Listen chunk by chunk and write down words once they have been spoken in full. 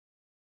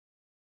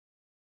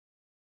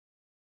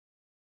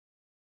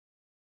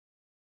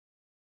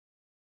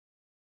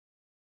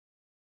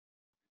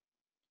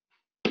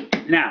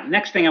Now,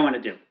 next thing I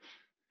want to do.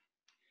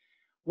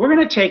 We're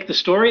going to take the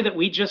story that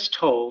we just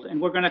told and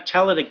we're going to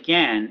tell it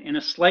again in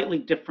a slightly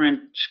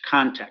different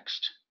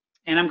context.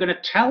 And I'm going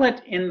to tell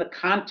it in the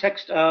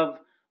context of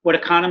what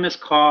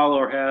economists call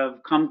or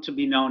have come to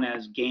be known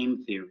as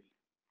game theory.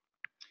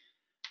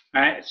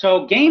 All right,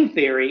 so game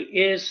theory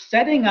is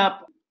setting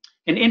up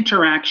an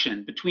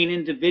interaction between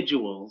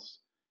individuals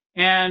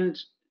and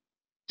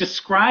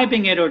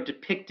describing it or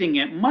depicting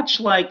it much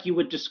like you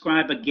would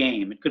describe a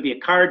game. It could be a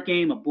card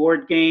game, a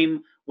board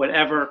game,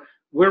 whatever.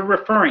 We're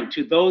referring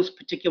to those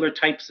particular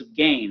types of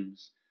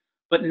games.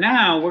 But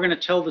now we're going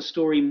to tell the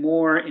story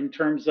more in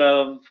terms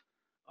of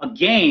a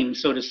game,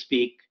 so to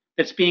speak,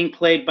 that's being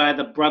played by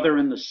the brother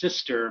and the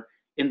sister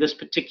in this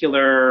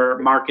particular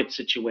market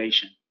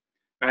situation,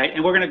 right?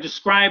 And we're going to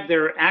describe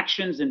their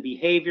actions and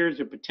behaviors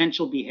or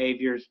potential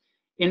behaviors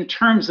in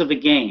terms of a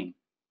game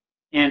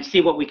and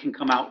see what we can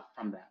come out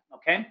from that,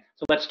 okay?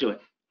 So let's do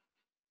it.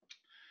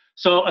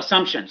 So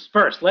assumptions.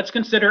 First, let's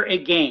consider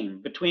a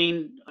game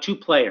between two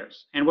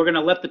players, and we're going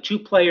to let the two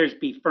players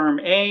be firm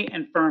A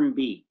and firm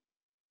B.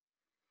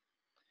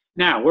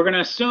 Now, we're going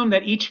to assume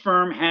that each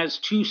firm has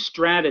two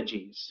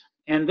strategies,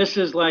 and this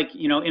is like,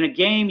 you know, in a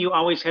game, you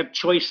always have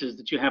choices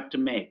that you have to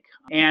make,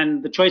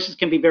 and the choices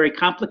can be very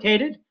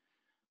complicated,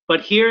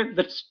 but here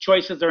the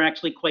choices are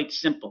actually quite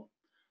simple.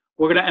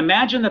 We're going to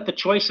imagine that the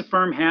choice a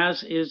firm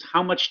has is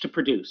how much to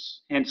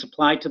produce and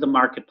supply to the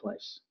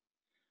marketplace.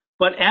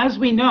 But as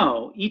we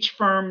know, each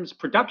firm's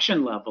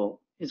production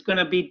level is going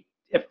to be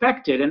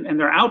affected, and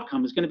their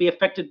outcome is going to be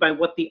affected by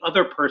what the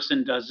other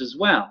person does as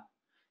well,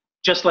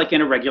 just like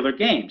in a regular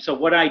game. So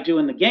what I do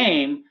in the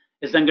game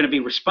is then going to be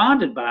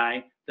responded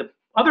by the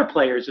other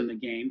players in the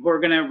game who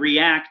are going to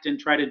react and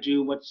try to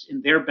do what's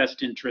in their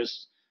best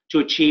interests to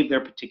achieve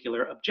their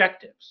particular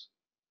objectives.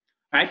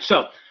 All right,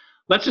 so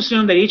let's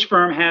assume that each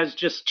firm has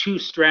just two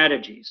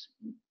strategies.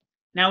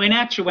 Now, in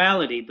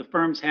actuality, the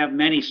firms have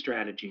many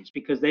strategies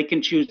because they can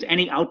choose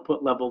any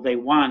output level they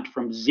want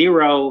from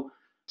 0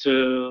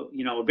 to,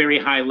 you know, a very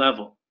high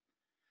level.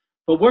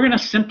 But we're going to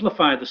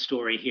simplify the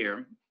story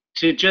here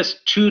to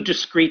just two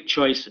discrete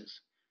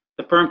choices.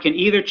 The firm can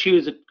either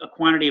choose a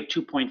quantity of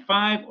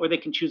 2.5 or they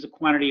can choose a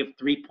quantity of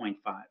 3.5.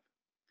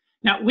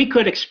 Now, we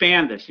could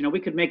expand this. You know, we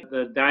could make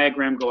the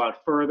diagram go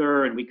out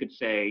further and we could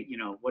say, you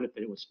know, what if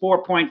it was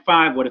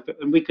 4.5? What if it,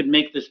 and we could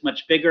make this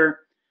much bigger.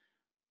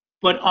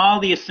 But all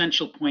the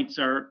essential points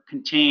are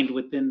contained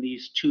within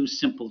these two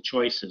simple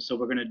choices. So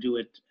we're going to do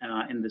it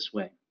in this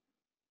way.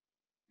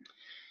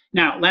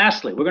 Now,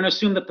 lastly, we're going to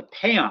assume that the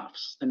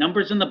payoffs, the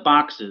numbers in the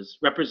boxes,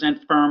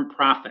 represent firm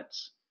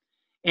profits.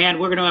 And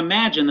we're going to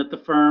imagine that the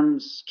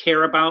firms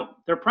care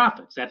about their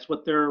profits. That's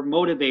what they're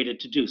motivated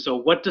to do. So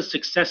what does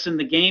success in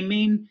the game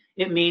mean?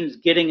 It means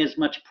getting as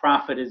much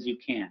profit as you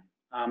can,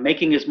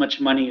 making as much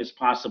money as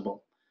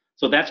possible.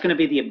 So that's going to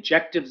be the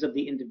objectives of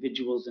the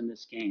individuals in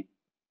this game.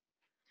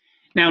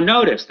 Now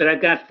notice that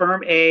I've got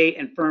firm A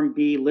and firm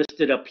B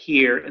listed up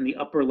here in the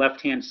upper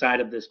left-hand side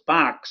of this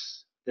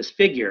box, this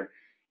figure.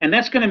 And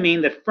that's going to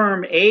mean that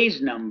firm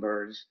A's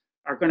numbers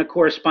are going to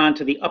correspond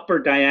to the upper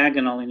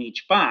diagonal in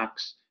each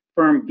box.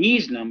 Firm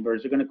B's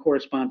numbers are going to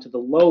correspond to the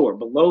lower,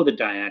 below the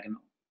diagonal.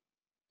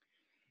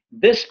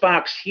 This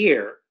box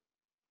here,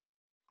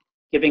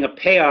 giving a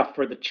payoff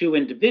for the two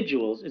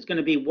individuals, is going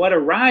to be what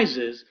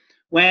arises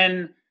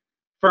when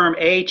firm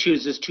A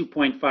chooses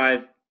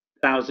 2.5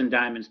 thousand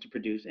diamonds to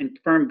produce, and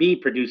firm B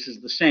produces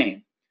the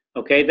same.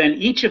 Okay, then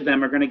each of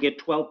them are going to get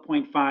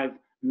 $12.5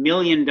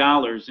 million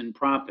in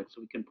profit.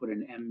 So we can put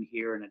an M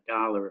here and a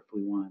dollar if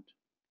we want.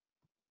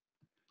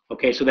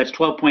 Okay, so that's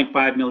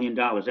 $12.5 million.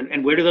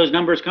 And where do those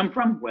numbers come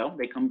from? Well,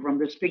 they come from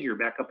this figure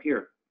back up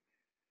here.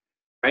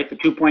 Right, the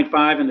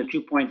 2.5 and the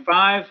 2.5,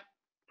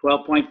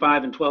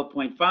 12.5 and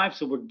 12.5.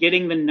 So we're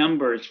getting the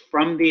numbers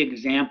from the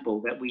example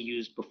that we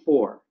used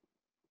before.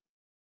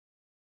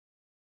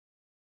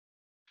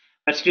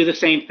 Let's do the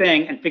same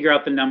thing and figure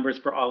out the numbers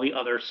for all the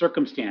other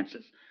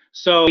circumstances.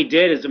 So what we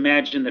did is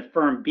imagine that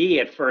firm B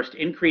at first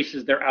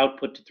increases their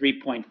output to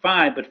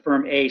 3.5, but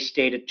firm A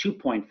stayed at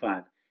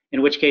 2.5,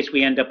 in which case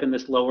we end up in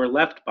this lower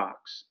left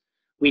box.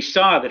 We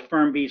saw that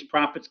firm B's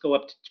profits go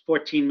up to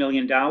 $14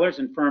 million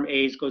and firm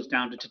A's goes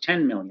down to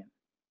 $10 million.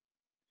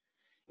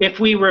 If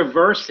we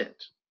reverse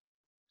it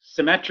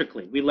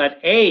symmetrically, we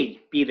let A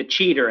be the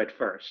cheater at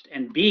first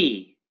and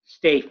B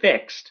stay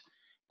fixed,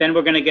 then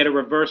we're going to get a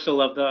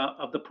reversal of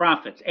the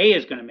profits. A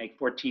is going to make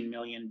 14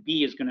 million,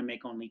 B is going to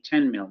make only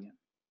 10 million.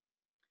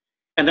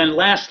 And then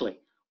lastly,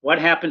 what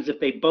happens if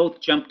they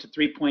both jump to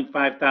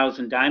 3.5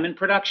 thousand diamond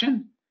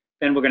production?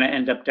 Then we're going to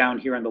end up down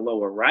here in the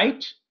lower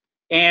right,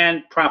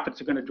 and profits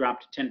are going to drop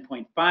to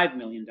 $10.5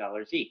 million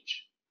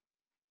each.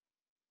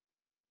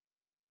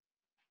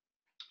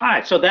 All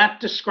right, so that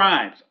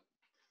describes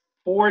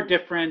 4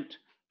 different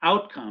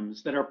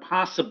outcomes that are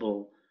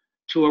possible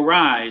to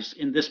arise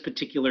in this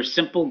particular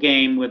simple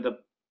game where the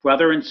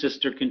brother and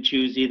sister can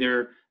choose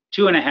either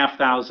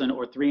 2,500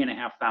 or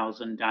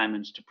 3,500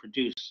 diamonds to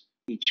produce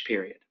each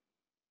period.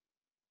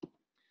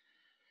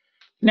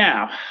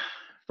 Now,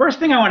 first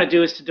thing I want to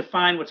do is to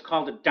define what's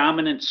called a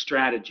dominant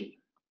strategy.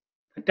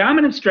 A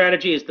dominant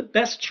strategy is the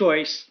best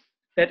choice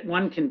that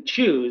one can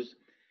choose,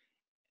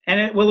 and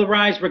it will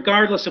arise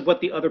regardless of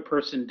what the other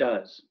person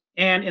does.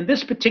 And in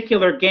this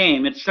particular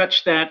game, it's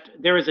such that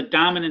there is a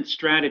dominant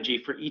strategy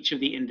for each of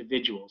the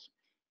individuals.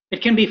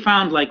 It can be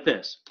found like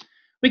this.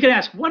 We could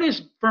ask, what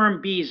is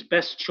firm B's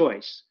best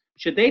choice?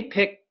 Should they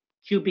pick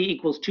QB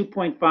equals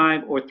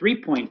 2.5 or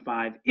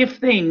 3.5 if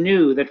they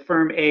knew that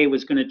firm A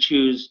was going to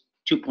choose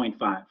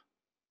 2.5?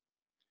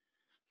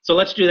 So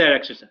let's do that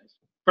exercise.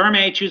 Firm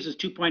A chooses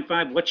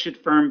 2.5. What should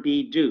firm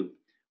B do?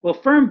 Well,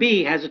 firm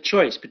B has a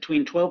choice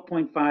between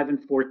 12.5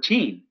 and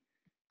 14.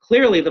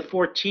 Clearly, the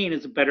 14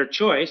 is a better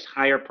choice,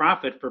 higher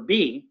profit for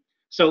B.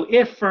 So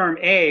if firm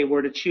A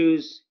were to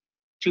choose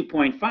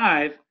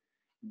 2.5,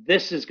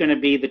 this is going to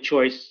be the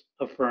choice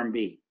of firm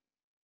B.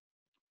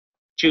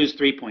 Choose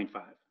 3.5.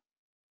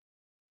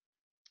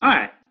 All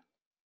right,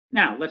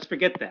 now let's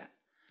forget that.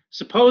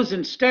 Suppose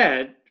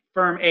instead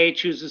firm A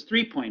chooses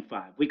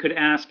 3.5. We could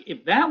ask,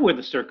 if that were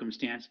the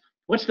circumstance,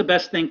 what's the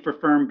best thing for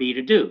firm B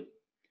to do?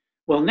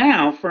 Well,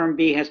 now firm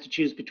B has to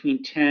choose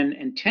between 10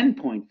 and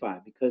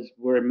 10.5 because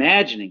we're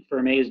imagining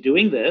firm A is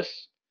doing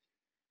this.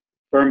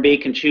 Firm B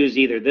can choose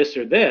either this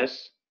or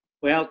this.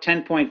 Well,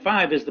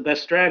 10.5 is the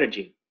best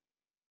strategy.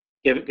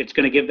 It's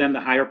going to give them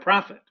the higher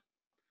profit.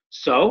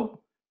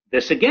 So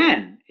this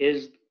again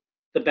is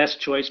the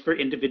best choice for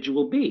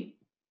individual B.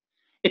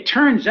 It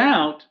turns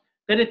out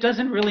that it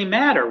doesn't really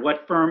matter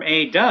what firm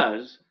A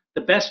does.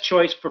 The best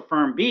choice for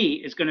firm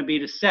B is going to be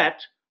to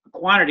set a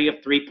quantity of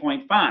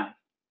 3.5.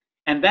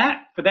 And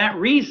for that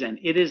reason,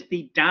 it is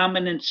the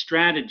dominant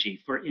strategy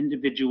for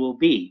individual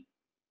B.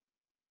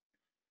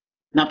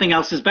 Nothing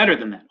else is better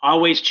than that.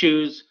 Always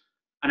choose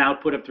an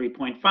output of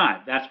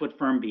 3.5. That's what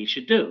firm B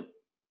should do.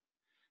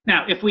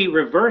 Now, if we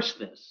reverse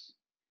this,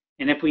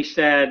 and if we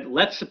said,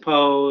 let's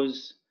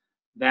suppose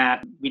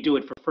that we do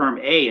it for firm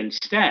A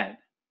instead,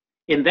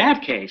 in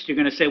that case, you're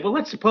going to say, well,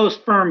 let's suppose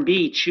firm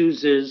B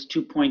chooses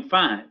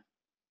 2.5.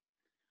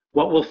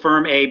 What will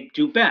firm A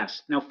do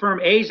best? Now, firm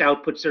A's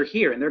outputs are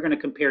here, and they're going to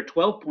compare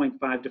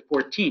 12.5 to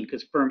 14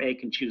 because firm A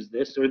can choose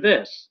this or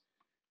this,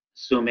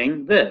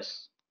 assuming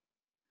this.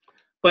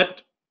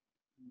 But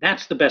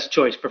that's the best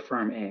choice for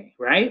firm A,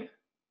 right?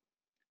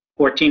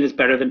 14 is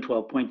better than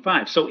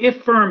 12.5. So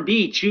if firm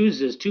B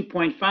chooses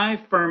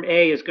 2.5, firm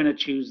A is going to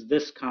choose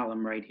this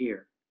column right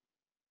here.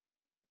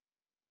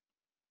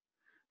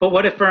 But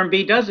what if firm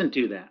B doesn't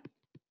do that?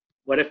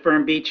 What if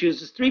firm B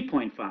chooses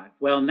 3.5?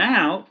 Well,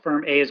 now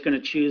firm A is going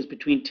to choose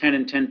between 10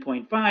 and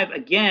 10.5.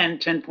 Again,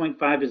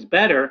 10.5 is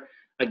better.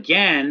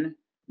 Again,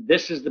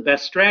 this is the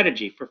best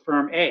strategy for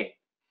firm A.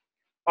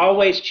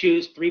 Always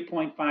choose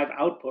 3.5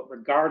 output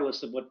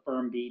regardless of what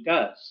firm B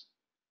does.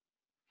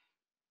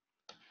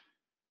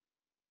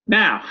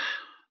 Now,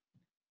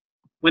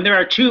 when there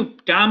are two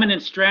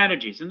dominant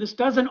strategies, and this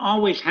doesn't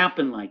always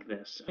happen like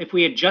this, if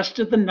we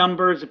adjusted the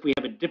numbers, if we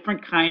have a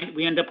different kind,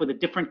 we end up with a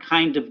different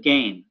kind of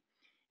game.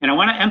 And I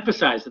want to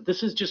emphasize that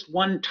this is just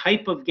one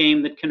type of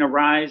game that can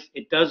arise.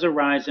 It does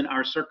arise in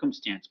our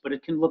circumstance, but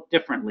it can look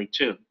differently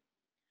too.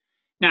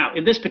 Now,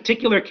 in this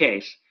particular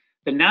case,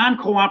 the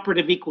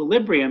non-cooperative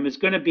equilibrium is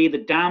going to be the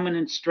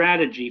dominant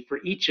strategy for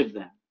each of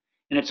them.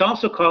 And it's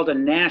also called a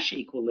Nash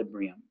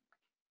equilibrium.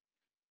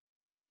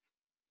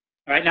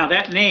 All right, now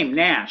that name,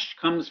 Nash,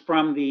 comes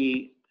from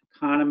the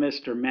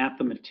economist or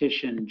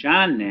mathematician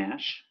John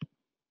Nash.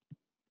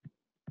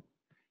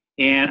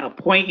 And I'll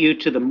point you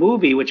to the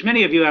movie, which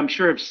many of you I'm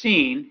sure have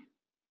seen,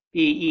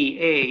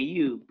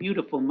 B-E-A-U,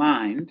 Beautiful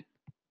Mind.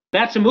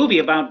 That's a movie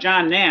about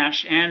John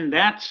Nash, and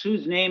that's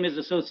whose name is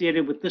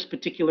associated with this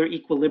particular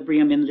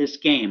equilibrium in this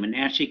game, a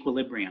Nash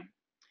equilibrium.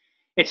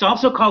 It's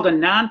also called a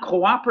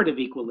non-cooperative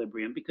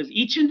equilibrium because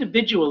each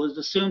individual is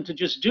assumed to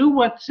just do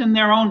what's in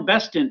their own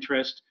best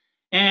interest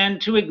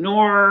and to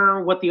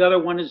ignore what the other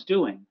one is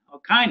doing, or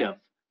kind of.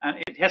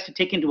 It has to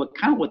take into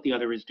account what the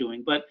other is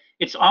doing, but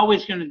it's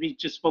always going to be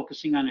just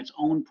focusing on its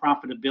own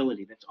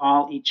profitability. That's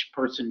all each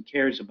person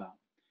cares about.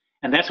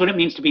 And that's what it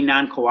means to be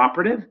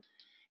non-cooperative.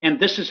 And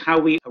this is how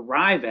we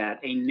arrive at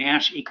a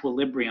Nash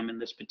equilibrium in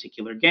this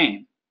particular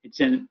game. It's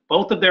in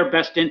both of their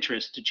best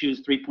interests to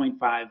choose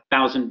 3.5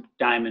 thousand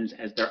diamonds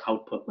as their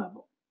output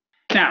level.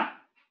 Now,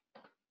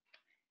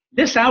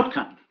 this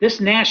outcome, this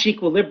Nash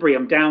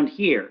equilibrium down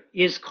here,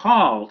 is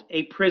called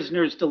a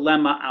prisoner's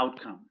dilemma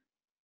outcome.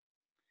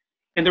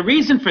 And the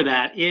reason for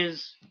that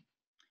is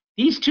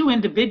these two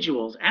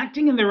individuals,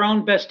 acting in their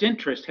own best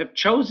interest, have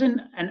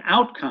chosen an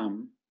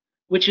outcome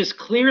which is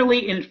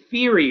clearly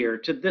inferior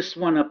to this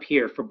one up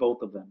here for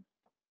both of them.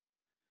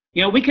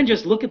 You know, we can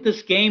just look at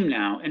this game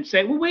now and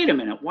say, well, wait a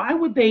minute, why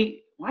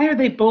are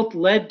they both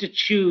led to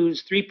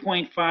choose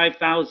 3.5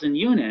 thousand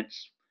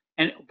units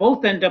and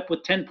both end up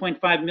with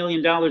 $10.5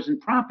 million in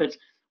profits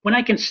when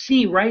I can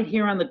see right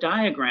here on the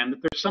diagram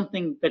that there's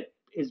something that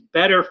is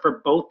better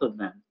for both of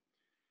them.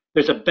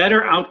 There's a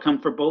better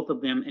outcome for both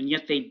of them, and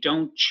yet they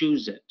don't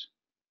choose it.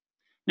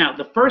 Now,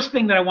 the first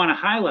thing that I want to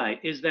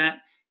highlight is that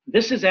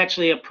this is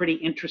actually a pretty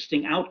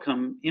interesting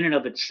outcome in and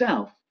of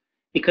itself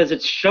because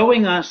it's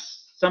showing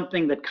us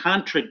something that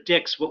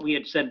contradicts what we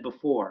had said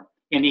before.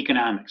 in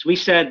economics. We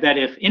said that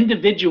if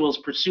individuals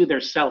pursue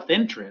their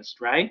self-interest,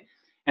 right,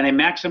 and they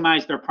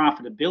maximize their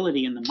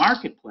profitability in the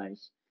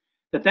marketplace,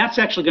 that's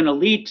actually going to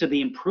lead to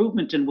the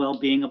improvement in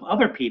well-being of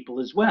other people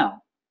as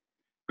well,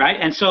 right?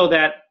 And so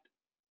that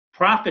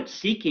profit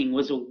seeking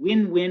was a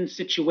win-win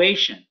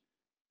situation.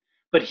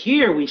 But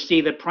here we see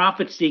that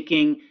profit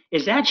seeking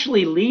is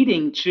actually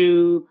leading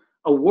to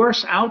a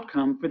worse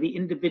outcome for the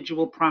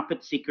individual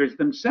profit seekers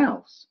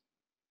themselves.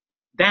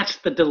 That's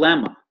the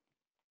dilemma.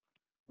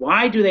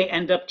 Why do they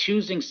end up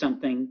choosing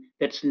something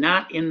that's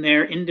not in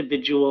their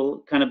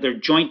individual, kind of their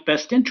joint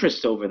best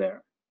interests over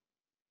there?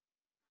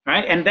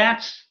 Right? And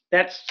that's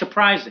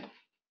surprising.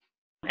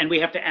 And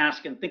we have to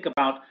ask and think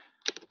about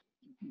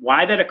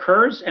why that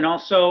occurs and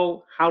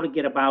also how to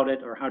get about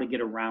it or how to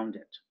get around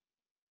it.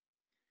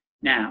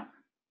 Now,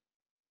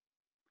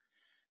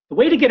 the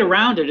way to get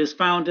around it is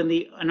found in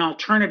an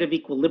alternative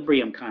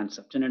equilibrium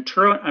concept, an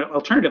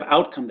alternative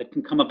outcome that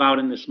can come about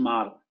in this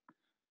model.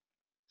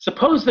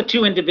 Suppose the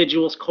two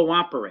individuals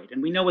cooperate,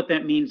 and we know what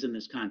that means in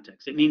this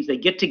context. It means they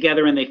get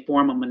together and they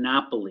form a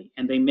monopoly,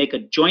 and they make a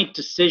joint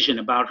decision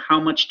about how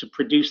much to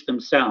produce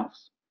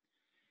themselves.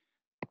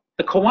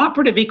 The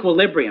cooperative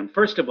equilibrium,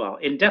 first of all,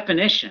 in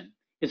definition,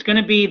 is going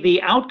to be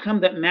the outcome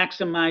that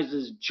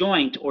maximizes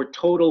joint or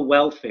total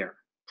welfare,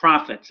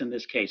 profits in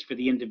this case, for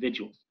the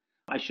individuals.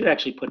 I should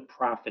actually put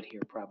profit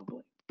here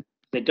probably.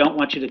 They don't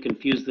want you to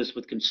confuse this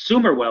with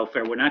consumer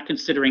welfare. We're not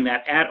considering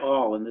that at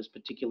all in this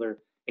particular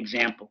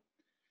example.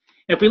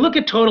 If we look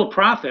at total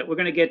profit, we're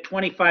going to get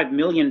 $25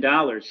 million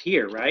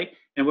here, right?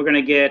 And we're going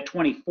to get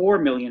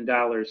 $24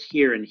 million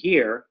here and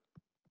here.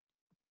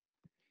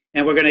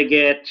 And we're going to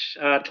get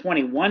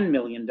 $21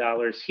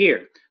 million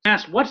here.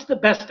 Asked, what's the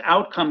best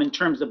outcome in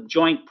terms of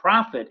joint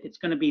profit? It's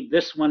going to be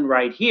this one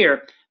right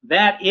here.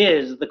 That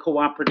is the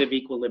cooperative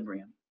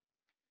equilibrium.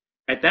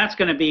 Right? That's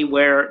going to be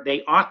where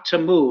they ought to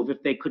move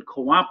if they could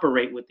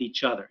cooperate with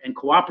each other. And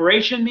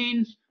cooperation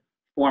means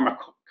form a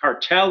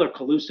cartel or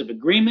collusive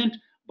agreement.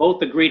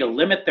 Both agree to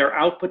limit their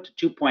output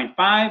to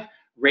 2.5,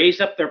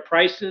 raise up their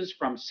prices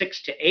from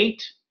 6 to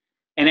 8,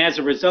 and as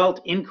a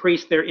result,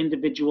 increase their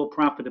individual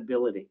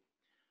profitability.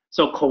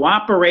 So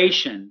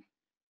cooperation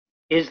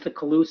is the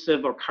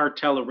collusive or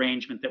cartel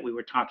arrangement that we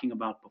were talking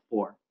about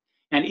before.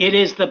 And it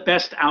is the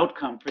best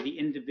outcome for the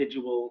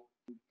individual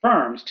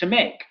firms to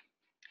make.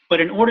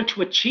 But in order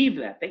to achieve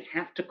that, they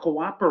have to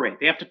cooperate.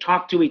 They have to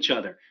talk to each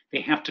other.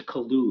 They have to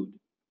collude.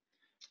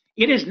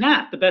 It is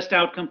not the best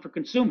outcome for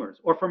consumers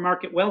or for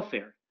market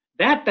welfare.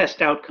 That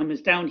best outcome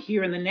is down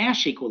here in the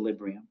Nash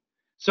equilibrium.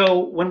 So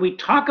when we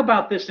talk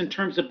about this in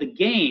terms of the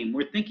game,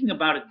 we're thinking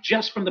about it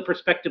just from the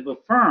perspective of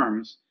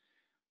firms.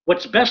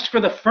 What's best for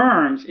the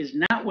firms is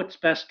not what's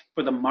best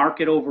for the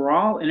market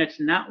overall, and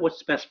it's not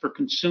what's best for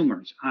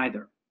consumers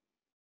either.